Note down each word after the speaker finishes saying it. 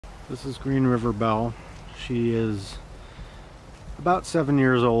This is Green River Belle. She is about 7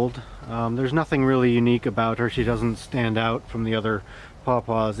 years old. There's nothing really unique about her. She doesn't stand out from the other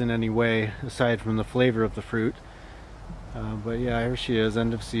pawpaws in any way aside from the flavor of the fruit. But yeah, here she is,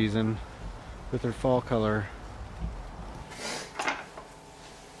 end of season, with her fall color.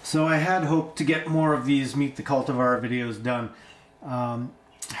 So I had hoped to get more of these Meet the Cultivar videos done.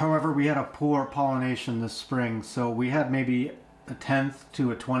 However, we had a poor pollination this spring, so we had maybe a 10th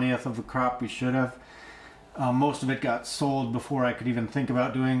to a 20th of the crop we should have. Most of it got sold before I could even think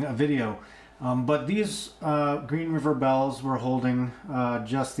about doing a video. But these Green River Belles were holding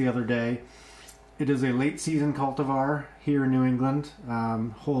just the other day. It is a late season cultivar here in New England.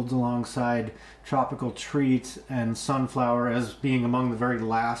 Holds alongside tropical treat and sunflower as being among the very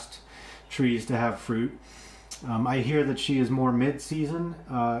last trees to have fruit. I hear that she is more mid-season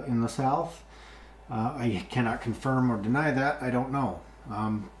in the south. I cannot confirm or deny that. I don't know.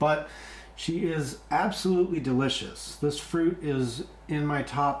 But she is absolutely delicious. This fruit is in my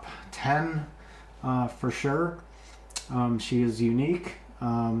top 10 for sure. She is unique,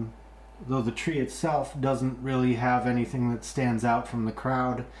 though the tree itself doesn't really have anything that stands out from the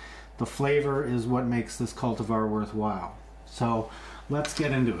crowd. The flavor is what makes this cultivar worthwhile. So let's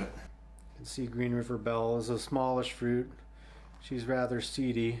get into it. You can see Green River Belle is a smallish fruit. She's rather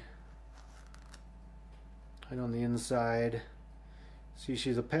seedy. And on the inside, see,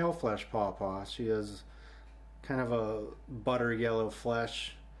 she's a pale flesh pawpaw. She has kind of a butter yellow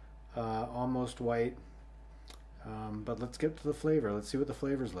flesh, almost white. But let's get to the flavor. Let's see what the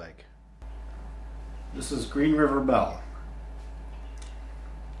flavor's like. This is Green River Belle.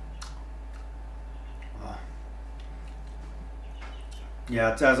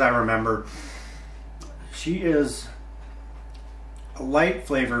 Yeah, it's as I remember. She is a light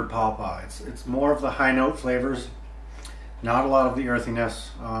flavored pawpaw. It's more of the high note flavors, not a lot of the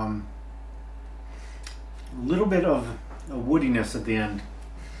earthiness. A little bit of a woodiness at the end.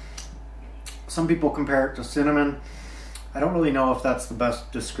 Some people compare it to cinnamon. I don't really know if that's the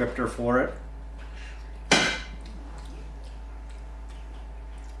best descriptor for it.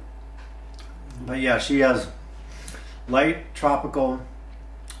 But yeah, she has light, tropical,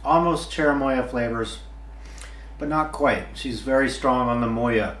 almost cherimoya flavors, but not quite. She's very strong on the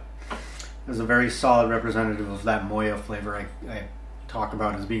moya. Is a very solid representative of that moya flavor I talk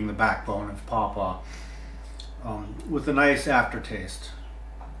about as being the backbone of pawpaw, with a nice aftertaste.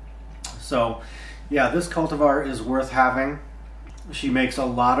 So yeah, this cultivar is worth having. She makes a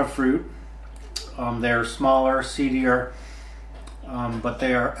lot of fruit. They're smaller, seedier, but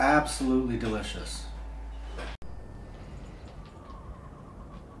they are absolutely delicious.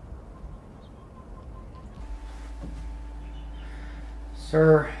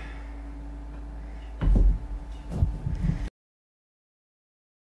 Sir,